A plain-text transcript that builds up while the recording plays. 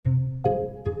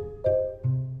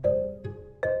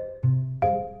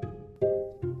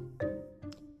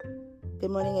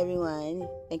Good morning, everyone.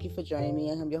 Thank you for joining me.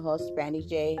 I'm your host, Brandy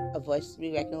J, A Voice to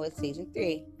Be Reckoned with, Season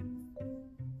 3.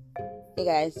 Hey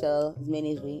guys, so as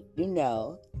many as you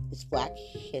know, it's Black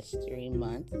History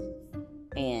Month,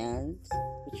 and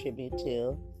we tribute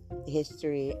to the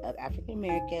history of African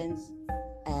Americans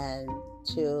and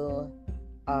to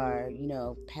our,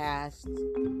 past,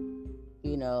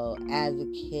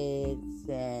 advocates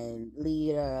and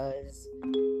leaders,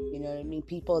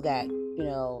 people that,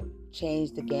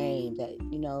 changed the game,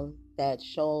 that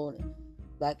showed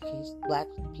black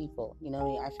people,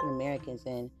 African Americans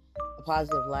in a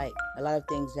positive light. A lot of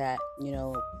things that,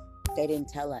 they didn't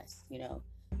tell us,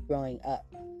 growing up,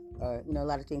 or, a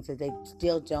lot of things that they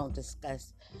still don't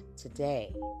discuss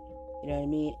today. You know what I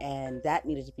mean? And that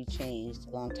needed to be changed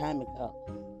a long time ago.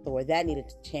 So where that needed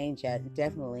to change at,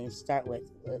 definitely start with,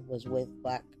 was with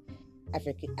Black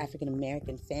African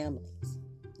American families,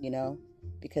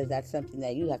 because that's something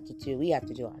that you have to do. We have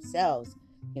to do ourselves,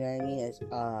 you know what I mean? As,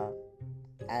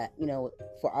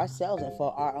 for ourselves and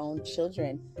for our own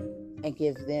children, and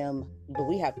give them, but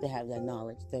we have to have that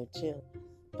knowledge there too.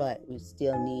 But we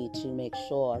still need to make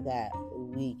sure that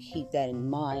we keep that in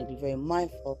mind, be very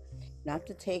mindful, not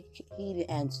to take heed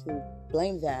and to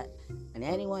blame that on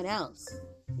anyone else.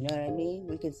 You know what I mean?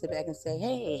 We can sit back and say,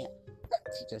 hey,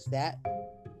 teach us that.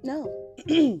 No.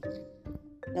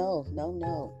 No,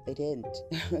 they didn't.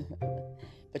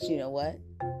 But you know what?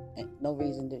 No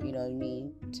reason to,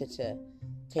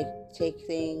 to take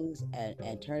things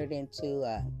and turn it into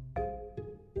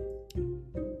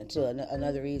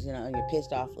another reason on your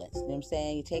pissed off list. You know what I'm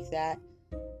saying? You take that,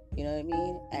 you know what I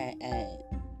mean,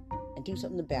 and do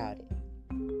something about it.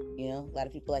 A lot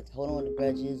of people like to hold on to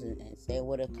grudges and say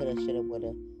woulda, coulda, shoulda,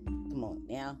 woulda. Come on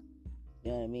now.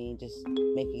 You know what I mean? Just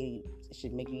it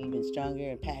should make you even stronger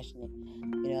and passionate.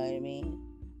 You know what I mean?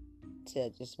 To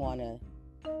just want to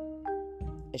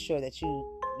assure that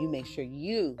you make sure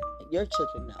your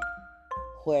children know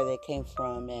where they came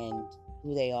from and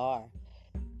who they are,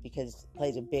 because it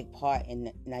plays a big part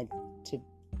in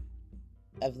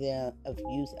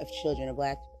children, of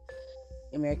Black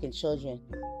American children,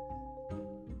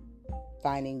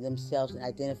 finding themselves and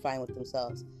identifying with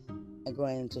themselves and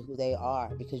growing into who they are,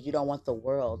 because you don't want the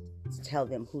world to tell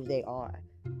them who they are.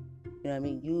 You know what I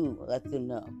mean? You let them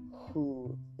know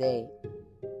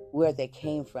where they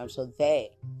came from, so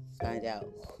they find out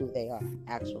who they are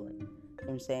actually. You know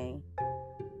what I'm saying?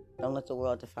 Don't let the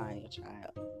world define your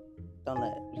child. Don't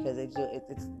let it, because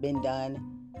it's been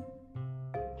done,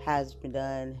 has been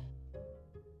done,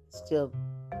 still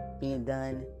being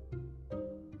done.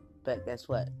 But guess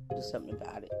what? Do something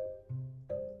about it.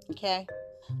 Okay?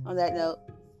 On that note,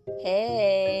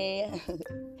 hey,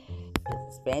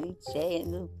 it's Brandy J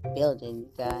in the building, you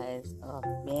guys. Oh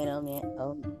man.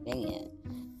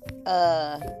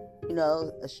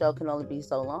 The show can only be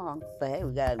so long, but hey,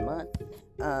 we got a month.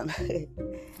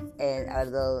 And out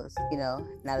of those,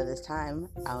 out of this time,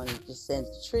 I want to just send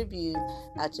tribute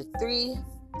out to 3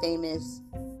 famous,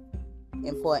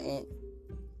 important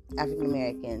African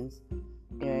Americans.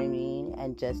 You know what I mean?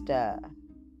 And just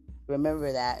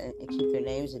remember that and keep their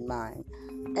names in mind.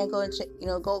 And go and check,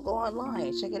 go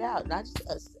online, check it out. Not just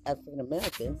us African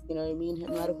Americans, you know what I mean? No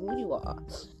matter who you are,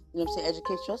 you know what I'm saying?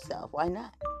 Educate yourself. Why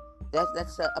not?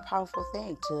 That's a powerful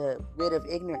thing to rid of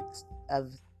ignorance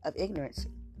of ignorance. Is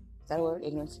that a word?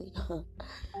 Ignorancy.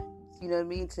 You know what I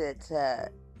mean?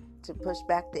 To push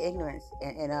back the ignorance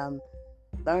and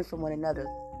learn from one another,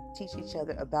 teach each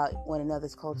other about one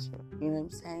another's culture. You know what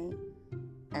I'm saying?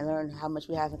 And learn how much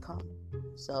we have in common.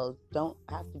 So don't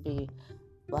have to be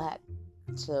Black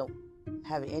to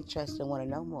have an interest and want to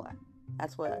know more.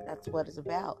 That's what it's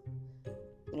about.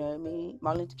 You know what I mean?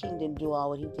 Martin Luther King didn't do all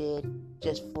what he did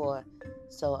just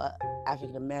so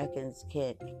African Americans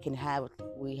can have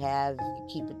what we have,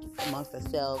 keep it amongst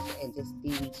ourselves, and just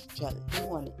be with each other. He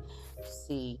wanted to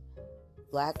see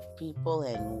Black people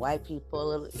and white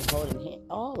people holding hands,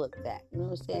 all of that. You know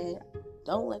what I'm saying?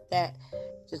 Don't let that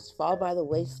just fall by the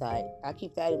wayside. I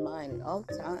keep that in mind all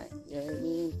the time. You know what I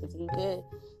mean? Because he did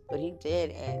what he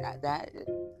did, and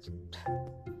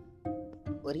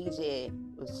what he did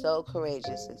was so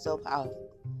courageous and so powerful.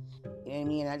 You know what I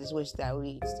mean? And I just wish that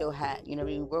we still had, we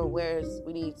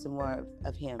need some more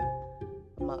of him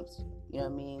amongst,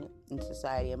 in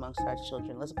society, amongst our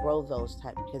children. Let's grow those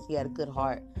type, because he had a good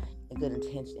heart and good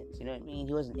intentions. You know what I mean?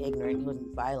 He wasn't ignorant. He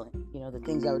wasn't violent. The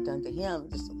things that were done to him,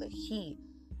 just so that he,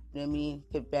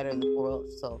 could better the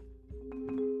world. So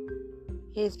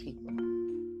his people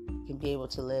can be able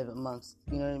to live amongst,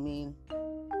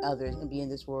 others, and be in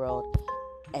this world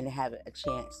and have a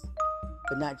chance.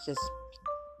 But not just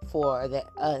for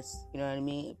us,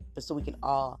 but so we can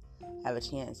all have a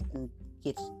chance and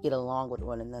get along with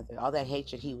one another. All that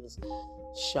hatred he was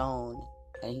shown,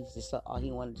 and all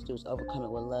he wanted to do was overcome it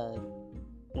with love. You know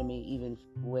what I mean? Even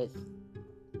with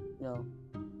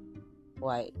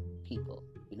white people.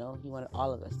 He wanted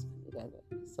all of us to be together.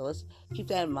 So let's keep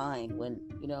that in mind when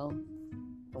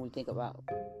we think about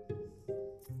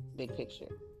big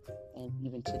picture, and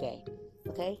even today.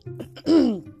 Okay.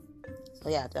 So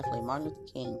yeah, definitely Martin Luther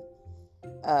King.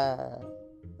 A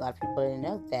lot of people didn't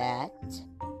know that.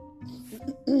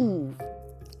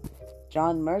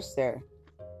 John Mercer.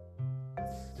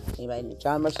 Anybody know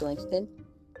John Mercer Langston?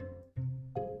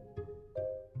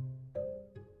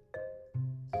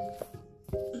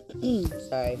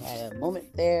 Sorry, I had a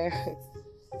moment there.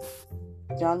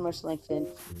 John Mercer Langston,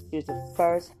 he was the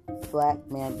first black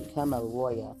man to become a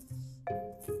lawyer.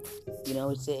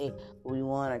 We say we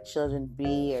want our children to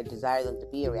be, or desire them to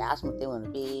be, or we ask them what they want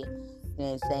to be. You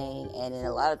know what I'm saying? And then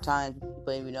a lot of times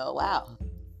people wow,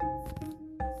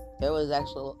 there was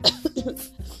actual,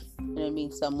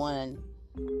 someone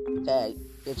that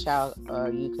your child or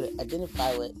you could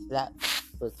identify with that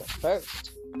was the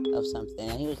first of something,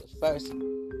 and he was the first,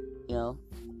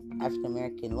 African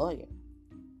American lawyer.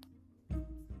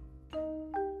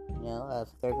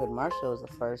 Thurgood Marshall was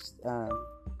the first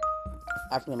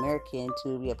African American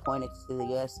to be appointed to the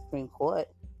U.S. Supreme Court.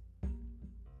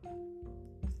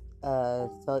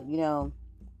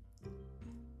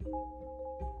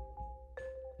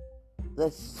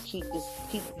 Let's keep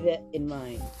that in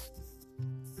mind.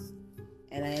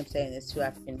 And I am saying this to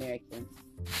African Americans,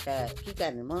 that keep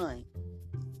that in mind.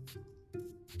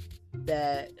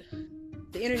 That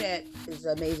the internet is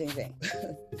an amazing thing.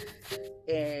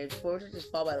 And for it to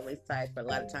just fall by the wayside for a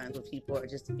lot of times when people are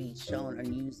just to be shown or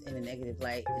used in a negative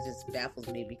light, it just baffles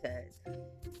me, because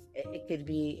it could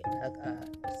be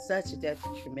such a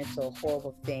detrimental,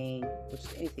 horrible thing, which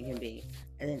anything can be.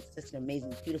 And then it's just an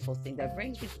amazing, beautiful thing that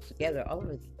brings people together all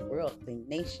over the world, the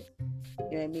nation.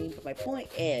 You know what I mean? But my point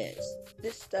is,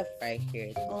 this stuff right here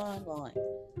is online. You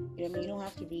know what I mean? You don't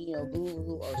have to be,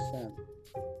 guru or some,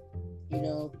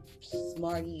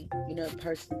 smarty,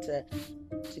 person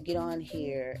to get on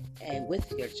here and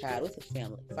with your child, with your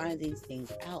family, find these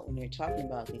things out when you're talking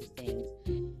about these things,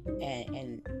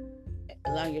 and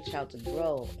allowing your child to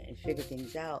grow and figure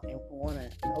things out, and want to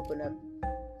open up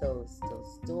those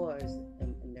doors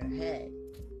in their head,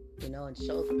 and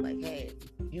show them like, hey,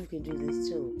 you can do this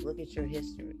too. Look at your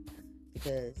history,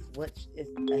 because what is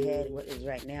ahead, what is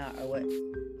right now, or what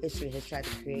history has tried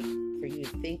to create for you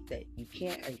to think that you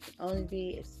can't or you can only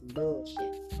be, is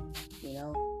bullshit.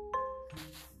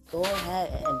 Go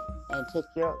ahead and take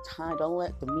your time. Don't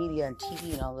let the media and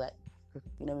TV and all that,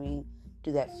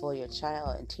 do that for your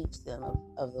child, and teach them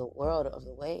of the world, of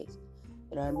the ways.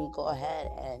 Go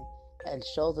ahead and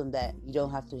show them that you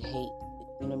don't have to hate,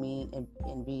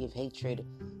 and be of hatred,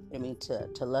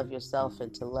 to love yourself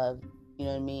and to love,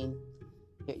 your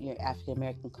African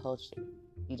American culture.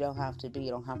 You don't have to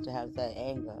have that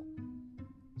anger.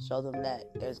 Show them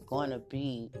that there's going to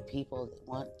be people that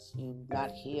want you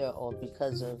not here, or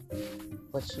because of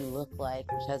what you look like,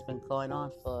 which has been going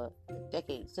on for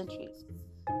decades, centuries.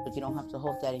 But you don't have to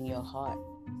hold that in your heart.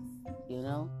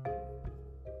 You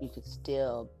could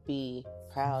still be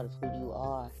proud of who you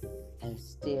are, and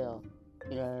still,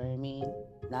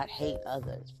 not hate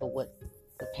others for what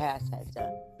the past has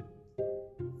done.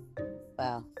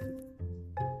 Wow.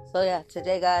 So yeah,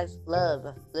 today, guys,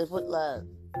 love. Live with love.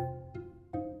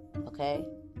 Okay?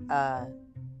 I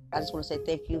just want to say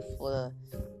thank you for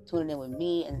tuning in with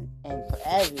me, and for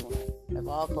everyone of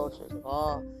all cultures, of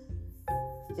all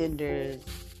genders,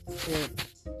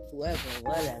 whoever,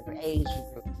 whatever, age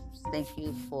groups. Thank you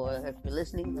if you're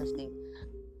listening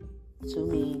to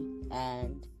me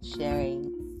and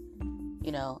sharing,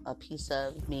 a piece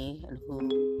of me and who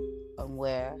and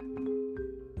where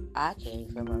I came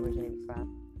from, originated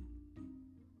from.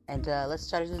 And let's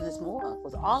try to do this more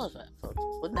with all of us, folks.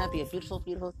 Wouldn't that be a beautiful,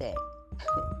 beautiful thing?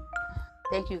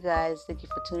 Thank you, guys. Thank you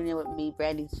for tuning in with me,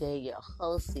 Brandy J, your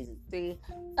host, Season 3,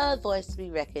 A Voice to Be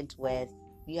Reckoned With.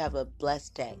 You have a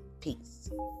blessed day.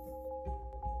 Peace.